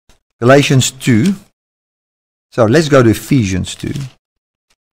Galatians 2. So let's go to Ephesians 2.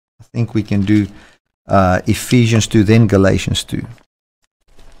 I think we can do Ephesians 2, then Galatians 2.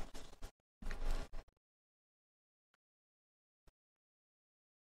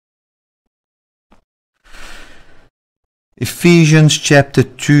 Ephesians chapter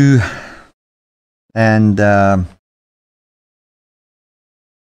 2 and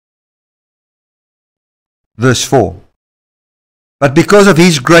verse 4. But because of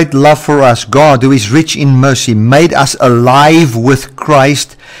his great love for us, God, who is rich in mercy, made us alive with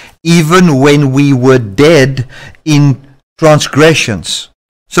Christ even when we were dead in transgressions.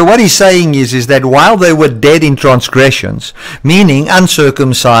 So what he's saying is that while they were dead in transgressions, meaning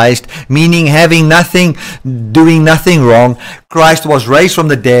uncircumcised, meaning having nothing, doing nothing wrong, Christ was raised from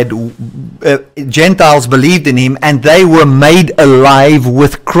the dead, Gentiles believed in him, and they were made alive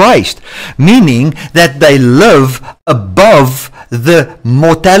with Christ, meaning that they live above the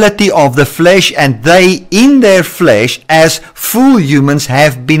mortality of the flesh, and they in their flesh as full humans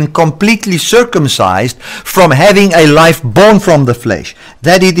have been completely circumcised from having a life born from the flesh.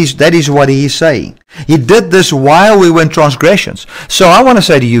 That is what he is saying. He did this while we were in transgressions. So I want to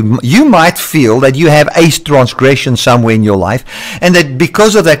say to you, you might feel that you have a transgression somewhere in your life, and that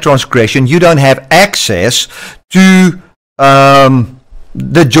because of that transgression you don't have access to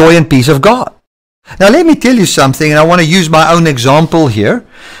the joy and peace of God. Now let me tell you something, and I want to use my own example here,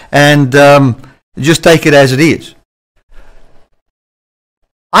 and just take it as it is.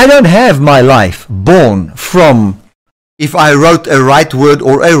 I don't have my life born from if I wrote a right word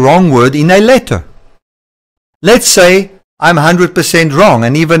or a wrong word in a letter. Let's say I'm 100% wrong,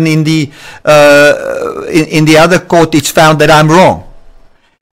 and even in the other court it's found that I'm wrong.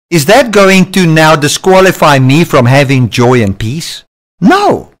 Is that going to now disqualify me from having joy and peace?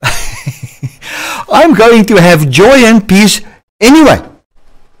 No. I'm going to have joy and peace anyway.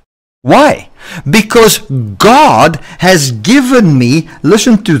 Why? Because God has given me,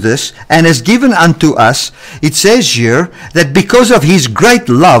 listen to this, and has given unto us, it says here, that because of his great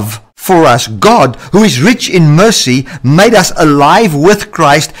love for us, God, who is rich in mercy, made us alive with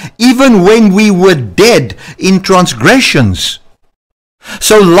Christ even when we were dead in transgressions.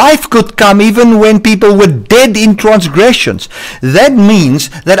 So life could come even when people were dead in transgressions. That means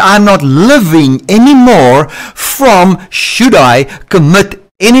that I'm not living anymore from should I commit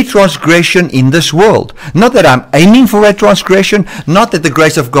any transgression in this world. Not that I'm aiming for a transgression, not that the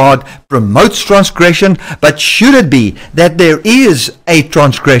grace of God promotes transgression, but should it be that there is a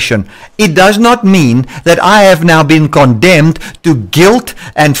transgression, it does not mean that I have now been condemned to guilt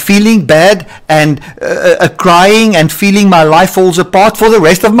and feeling bad and crying and feeling my life falls apart for the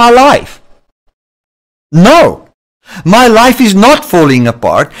rest of my life. No. My life is not falling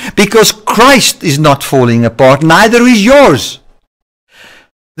apart because Christ is not falling apart, neither is yours.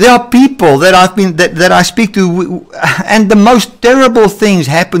 There are people that I speak to, and the most terrible things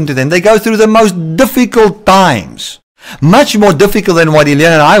happen to them. They go through the most difficult times, much more difficult than what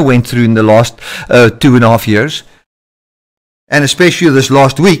Eliana and I went through in the last 2.5 years, and especially this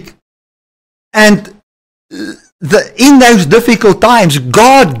last week. And in those difficult times,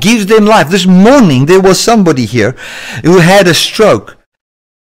 God gives them life. This morning, there was somebody here who had a stroke.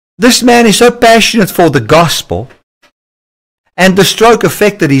 This man is so passionate for the gospel, and the stroke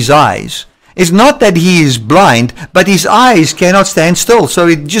affected his eyes. It's not that he is blind, but his eyes cannot stand still. So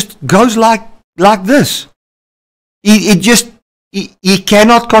it just goes like this. He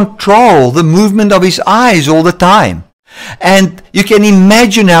cannot control the movement of his eyes all the time. And you can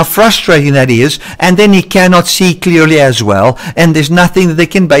imagine how frustrating that is. And then he cannot see clearly as well. And there's nothing that they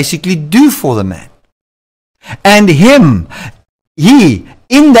can basically do for the man. And he,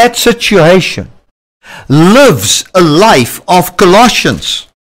 in that situation, lives a life of Colossians,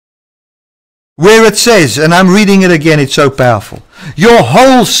 where it says, and I'm reading it again, it's so powerful, your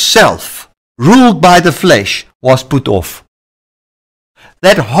whole self, ruled by the flesh, was put off.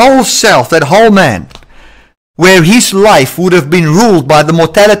 That whole self, that whole man, where his life would have been ruled by the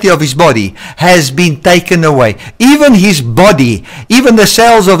mortality of his body, has been taken away. Even his body, even the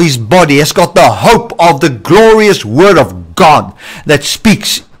cells of his body has got the hope of the glorious word of God that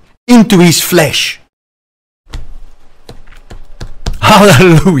speaks into his flesh.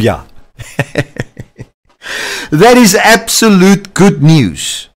 Hallelujah. That is absolute good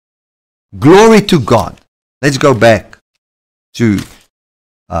news. Glory to God. Let's go back to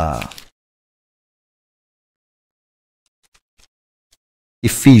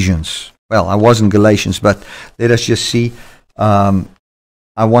Ephesians. Well, I was in Galatians, but let us just see. I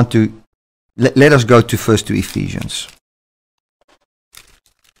want to let us go first to Ephesians.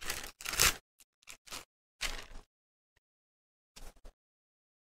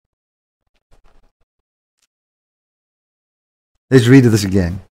 Let's read this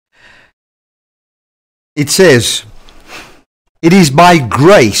again. It says, it is by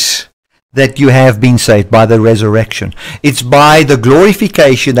grace that you have been saved, by the resurrection. It's by the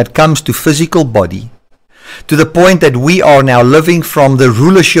glorification that comes to physical body, to the point that we are now living from the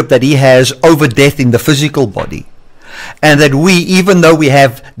rulership that he has over death in the physical body. And that we, even though we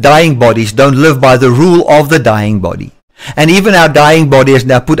have dying bodies, don't live by the rule of the dying body. And even our dying body is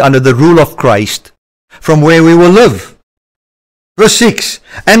now put under the rule of Christ, from where we will live. Verse 6,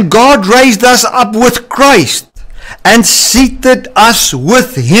 and God raised us up with Christ and seated us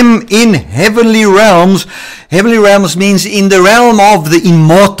with him in heavenly realms. Heavenly realms means in the realm of the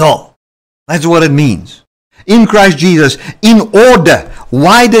immortal. That's what it means. In Christ Jesus, in order.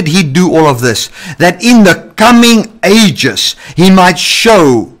 Why did he do all of this? That in the coming ages he might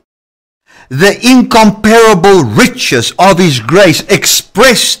show the incomparable riches of his grace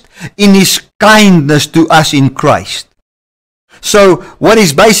expressed in his kindness to us in Christ. So what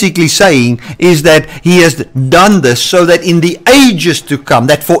he's basically saying is that he has done this so that in the ages to come,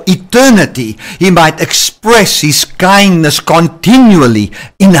 that for eternity, he might express his kindness continually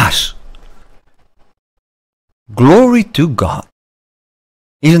in us. Glory to God.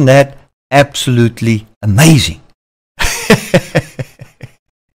 Isn't that absolutely amazing?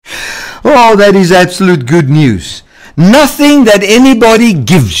 Oh, that is absolute good news. Nothing that anybody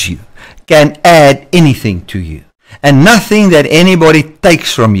gives you can add anything to you. And nothing that anybody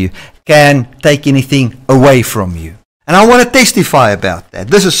takes from you can take anything away from you. And I want to testify about that.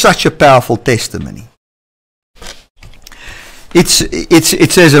 This is such a powerful testimony. It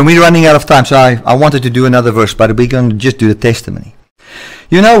says, and we're running out of time, so I wanted to do another verse, but we're going to just do the testimony.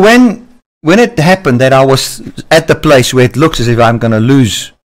 You know, when it happened that I was at the place where it looks as if I'm going to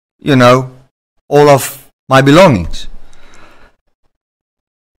lose, you know, all of my belongings,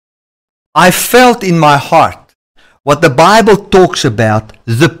 I felt in my heart what the Bible talks about,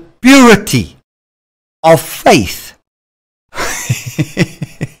 the purity of faith.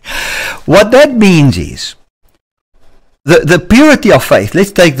 What that means is, the purity of faith.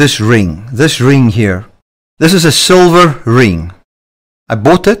 Let's take this ring here. This is a silver ring. I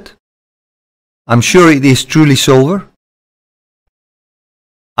bought it. I'm sure it is truly silver.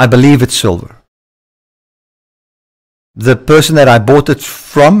 I believe it's silver. The person that I bought it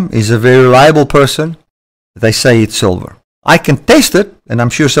from is a very reliable person. They say it's silver. I can test it, and I'm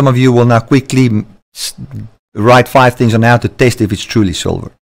sure some of you will now quickly write 5 things on how to test if it's truly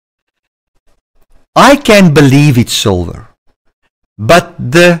silver. I can believe it's silver, but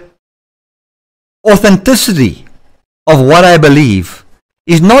the authenticity of what I believe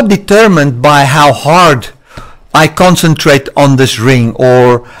is not determined by how hard I concentrate on this ring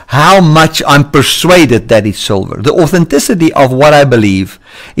or how much I'm persuaded that it's silver. The authenticity of what I believe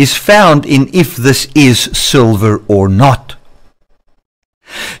is found in if this is silver or not.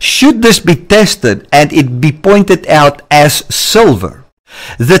 Should this be tested and it be pointed out as silver,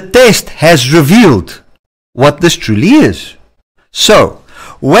 the test has revealed what this truly is. So,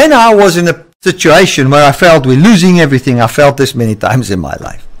 when I was in a situation where I felt we're losing everything, I felt this many times in my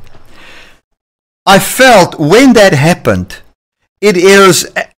life. I felt when that happened,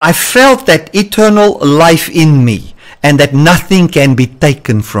 I felt that eternal life in me and that nothing can be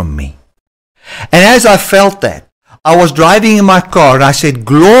taken from me. And as I felt that, I was driving in my car and I said,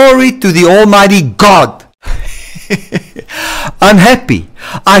 glory to the Almighty God. I'm happy.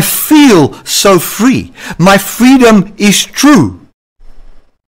 I feel so free. My freedom is true.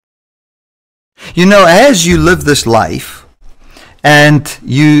 You know, as you live this life and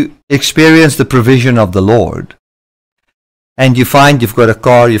you experience the provision of the Lord, and you find you've got a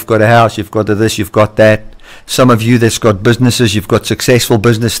car, you've got a house, you've got this, you've got that. Some of you that's got businesses, you've got successful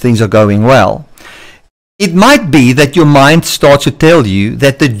business, things are going well. It might be that your mind starts to tell you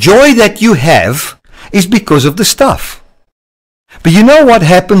that the joy that you have is because of the stuff. But you know what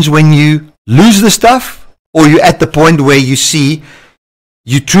happens when you lose the stuff? Or you're at the point where you see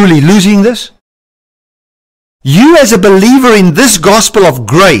you're truly losing this? You as a believer in this gospel of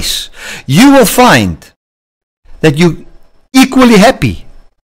grace, you will find that you're equally happy.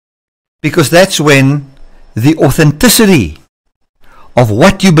 Because that's when the authenticity of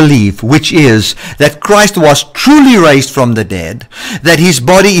what you believe, which is that Christ was truly raised from the dead, that his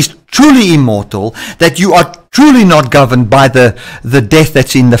body is truly immortal, that you are truly not governed by the death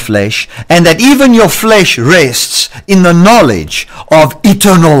that's in the flesh, and that even your flesh rests in the knowledge of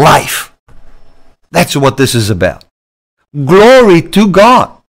eternal life. That's what this is about. Glory to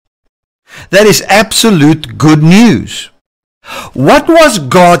God. That is absolute good news. What was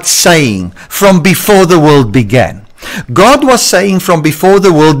God saying from before the world began? God was saying from before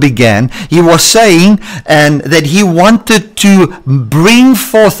the world began, He was saying and that He wanted to bring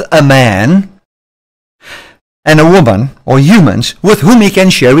forth a man and a woman, or humans, with whom He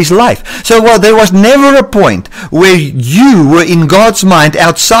can share His life. So there was never a point where you were in God's mind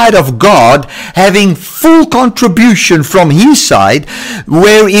outside of God, having full contribution from His side,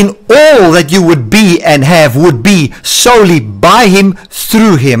 wherein all that you would be and have would be solely by Him,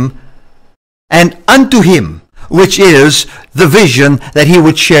 through Him, and unto Him, which is the vision that He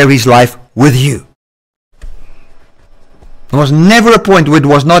would share His life with you. There was never a point where it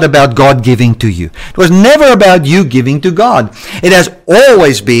was not about God giving to you. It was never about you giving to God. It has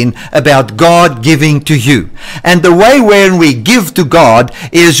always been about God giving to you. And the way when we give to God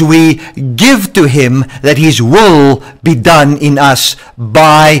is we give to Him that His will be done in us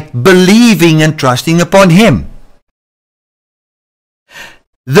by believing and trusting upon Him.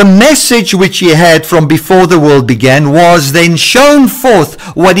 The message which He had from before the world began was then shown forth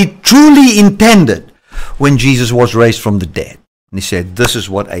what He truly intended when Jesus was raised from the dead. And He said, this is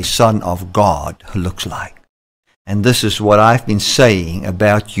what a son of God looks like. And this is what I've been saying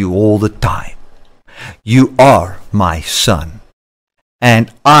about you all the time. You are my son,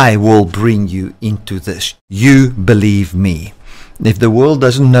 and I will bring you into this. You believe me. If the world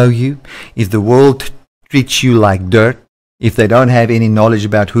doesn't know you, if the world treats you like dirt, if they don't have any knowledge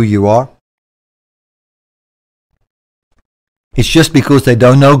about who you are, it's just because they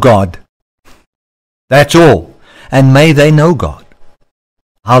don't know God. That's all. And may they know God.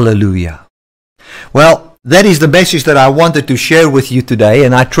 Hallelujah. Well, that is the message that I wanted to share with you today,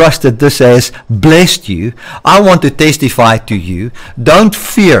 and I trust that this has blessed you. I want to testify to you. Don't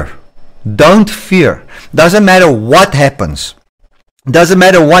fear. Don't fear. Doesn't matter what happens. Doesn't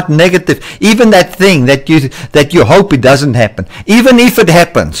matter what negative, even that thing that you hope it doesn't happen. Even if it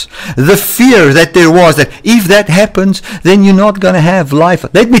happens, the fear that there was that if that happens, then you're not going to have life.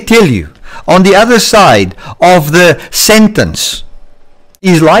 Let me tell you, on the other side of the sentence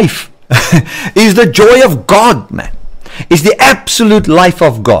is life. Is the joy of God, man. Is the absolute life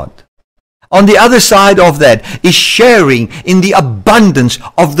of God. On the other side of that is sharing in the abundance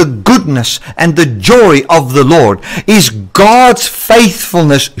of the goodness and the joy of the Lord. Is God's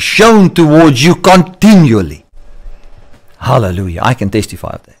faithfulness shown towards you continually. Hallelujah. I can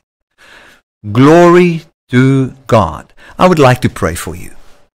testify of that. Glory to God. I would like to pray for you.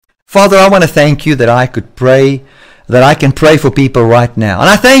 Father, I want to thank you that I could pray, that I can pray for people right now. And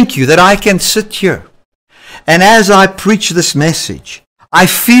I thank you that I can sit here. And as I preach this message, I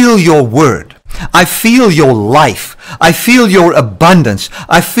feel your word. I feel your life. I feel your abundance.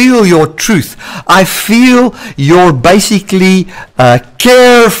 I feel your truth. I feel your basically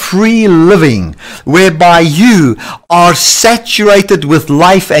carefree living, whereby you are saturated with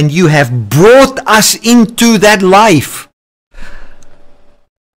life and you have brought us into that life.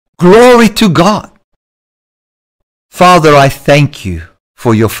 Glory to God. Father, I thank you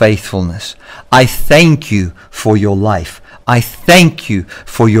for your faithfulness. I thank you for your life. I thank you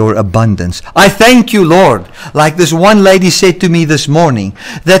for your abundance. I thank you, Lord, like this one lady said to me this morning,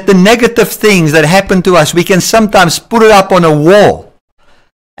 that the negative things that happen to us, we can sometimes put it up on a wall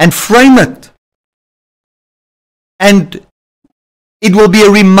and frame it. And it will be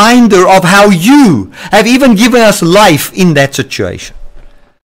a reminder of how you have even given us life in that situation.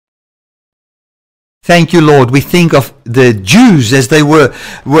 Thank you, Lord. We think of the Jews as they were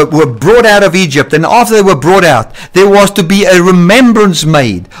brought out of Egypt. And after they were brought out, there was to be a remembrance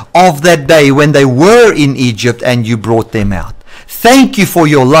made of that day when they were in Egypt and you brought them out. Thank you for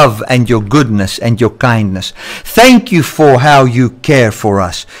your love and your goodness and your kindness. Thank you for how you care for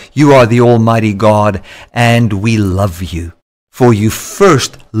us. You are the Almighty God, and we love you. For you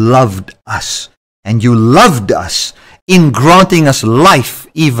first loved us, and you loved us in granting us life,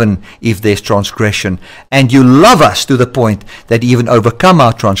 even if there's transgression. And you love us to the point that even overcome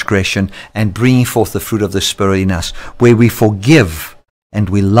our transgression and bring forth the fruit of the Spirit in us, where we forgive and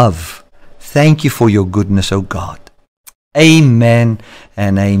we love. Thank you for your goodness, O God. Amen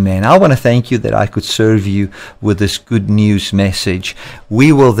and amen. I want to thank you that I could serve you with this good news message.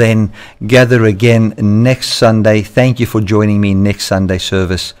 We will then gather again next Sunday. Thank you for joining me in next Sunday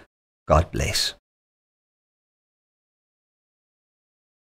service. God bless.